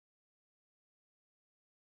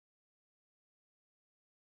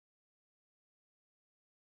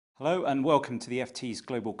Hello and welcome to the FT's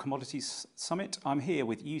Global Commodities Summit. I'm here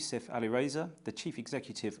with Yusuf Alireza, the Chief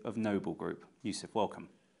Executive of Noble Group. Yusuf, welcome.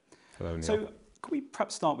 Hello, Neil. So could we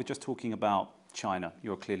perhaps start with just talking about China?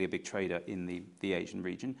 You're clearly a big trader in the Asian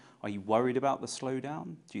region. Are you worried about the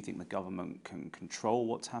slowdown? Do you think the government can control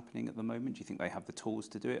what's happening at the moment? Do you think they have the tools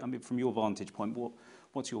to do it? I mean, from your vantage point,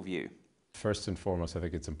 what's your view? First and foremost, I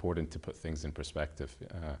think it's important to put things in perspective.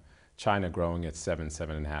 China growing at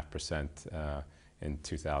 7.5% in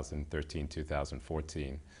 2013,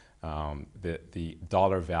 2014. The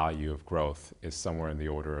dollar value of growth is somewhere in the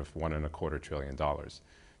order of $1.25 trillion.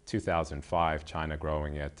 2005, China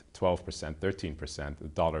growing at 12%, 13%, the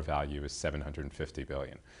dollar value is $750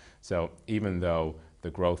 billion. So even though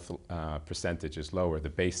the growth percentage is lower, the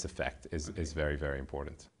base effect is very, very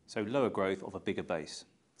important. So lower growth of a bigger base.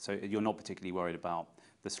 So you're not particularly worried about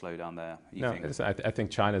the slowdown there? No, I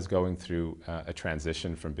think China is going through a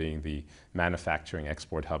transition from being the manufacturing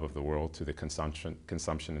export hub of the world to the consumption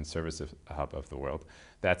and services hub of the world.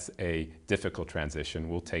 That's a difficult transition,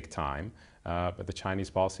 will take time, but the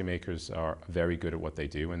Chinese policymakers are very good at what they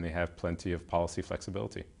do and they have plenty of policy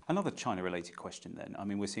flexibility. Another China-related question then. I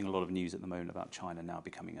mean, we're seeing a lot of news at the moment about China now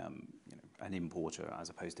becoming an importer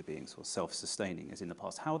as opposed to being sort of self-sustaining as in the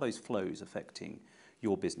past. How are those flows affecting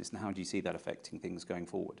your business, and how do you see that affecting things going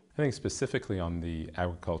forward? I think specifically on the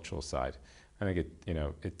agricultural side, I think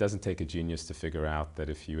it doesn't take a genius to figure out that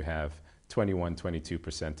if you have 21,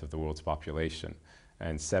 22% of the world's population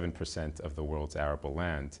and 7% of the world's arable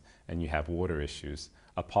land, and you have water issues,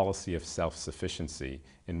 a policy of self-sufficiency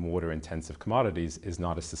in water-intensive commodities is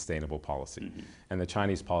not a sustainable policy. Mm-hmm. And the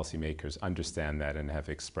Chinese policymakers understand that and have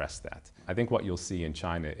expressed that. I think what you'll see in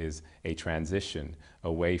China is a transition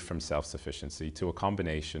away from self-sufficiency to a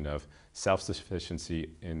combination of self-sufficiency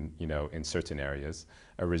in certain areas,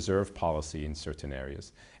 a reserve policy in certain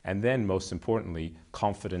areas, and then most importantly,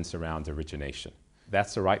 confidence around origination.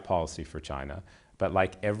 That's the right policy for China. But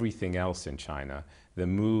like everything else in China, the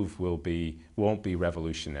move won't be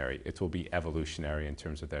revolutionary. It will be evolutionary in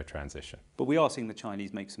terms of their transition. But we are seeing the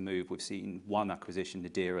Chinese make some move. We've seen one acquisition,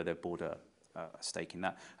 Nadira, they've bought a stake in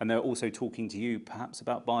that. And they're also talking to you perhaps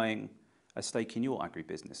about buying a stake in your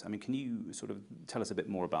agribusiness. I mean, can you sort of tell us a bit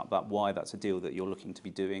more about that, why that's a deal that you're looking to be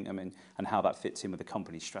doing, I mean, and how that fits in with the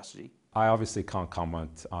company's strategy? I obviously can't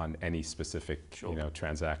comment on any specific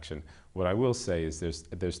transaction. What I will say is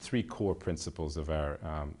there's three core principles of our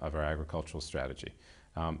agricultural strategy.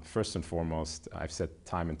 First and foremost, I've said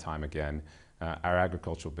time and time again, our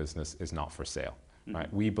agricultural business is not for sale. Mm-hmm.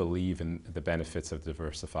 Right? We believe in the benefits of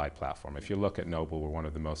diversified platform. If you look at Noble, we're one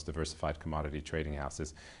of the most diversified commodity trading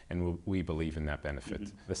houses, and we believe in that benefit.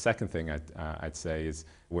 Mm-hmm. The second thing I'd say is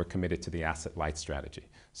we're committed to the asset-light strategy.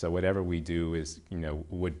 So whatever we do is,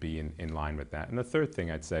 would be in line with that. And the third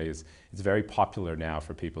thing I'd say is it's very popular now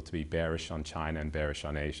for people to be bearish on China and bearish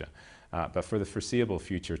on Asia. But for the foreseeable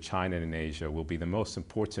future, China and Asia will be the most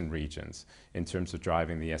important regions in terms of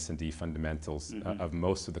driving the S&D fundamentals of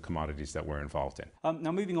most of the commodities that we're involved in.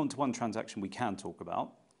 Now moving on to one transaction we can talk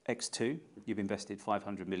about, X2, you've invested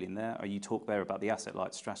 500 million there. You talk there about the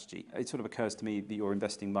asset-light strategy. It sort of occurs to me that you're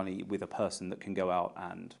investing money with a person that can go out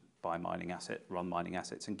and buy run mining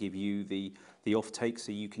assets and give you the off-take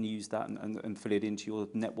so you can use that and fill it into your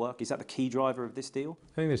network. Is that the key driver of this deal?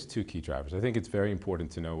 I think there's two key drivers. I think it's very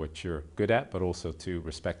important to know what you're good at, but also to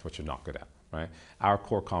respect what you're not good at. Right? Our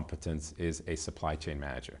core competence is a supply chain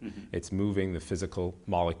manager. Mm-hmm. It's moving the physical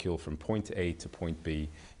molecule from point A to point B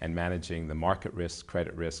and managing the market risk,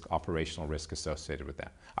 credit risk, operational risk associated with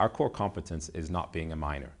that. Our core competence is not being a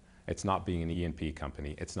miner. It's not being an E&P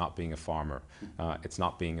company. It's not being a farmer. It's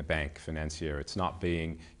not being a bank financier. It's not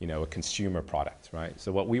being, a consumer product, right?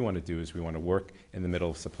 So what we want to do is we want to work in the middle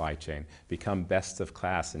of supply chain, become best of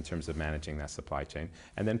class in terms of managing that supply chain,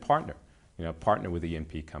 and then partner. Partner with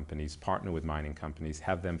E&P companies, partner with mining companies,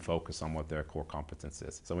 have them focus on what their core competence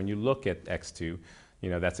is. So when you look at X2,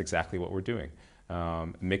 that's exactly what we're doing.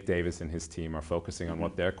 Mick Davis and his team are focusing on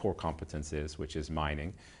what their core competence is, which is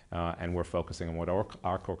mining, and we're focusing on what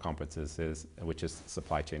our core competence is, which is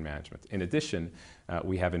supply chain management. In addition,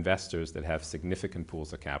 we have investors that have significant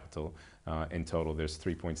pools of capital. In total, there's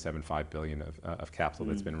 3.75 billion of capital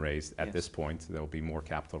that's been raised at this point. There will be more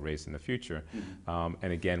capital raised in the future.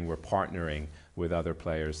 And again, we're partnering with other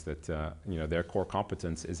players that their core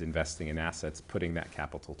competence is investing in assets, putting that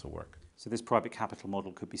capital to work. So this private capital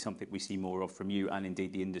model could be something we see more of from you and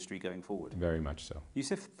indeed the industry going forward. Very much so.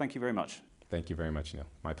 Yusuf, thank you very much. Thank you very much, Neil.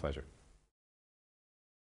 My pleasure.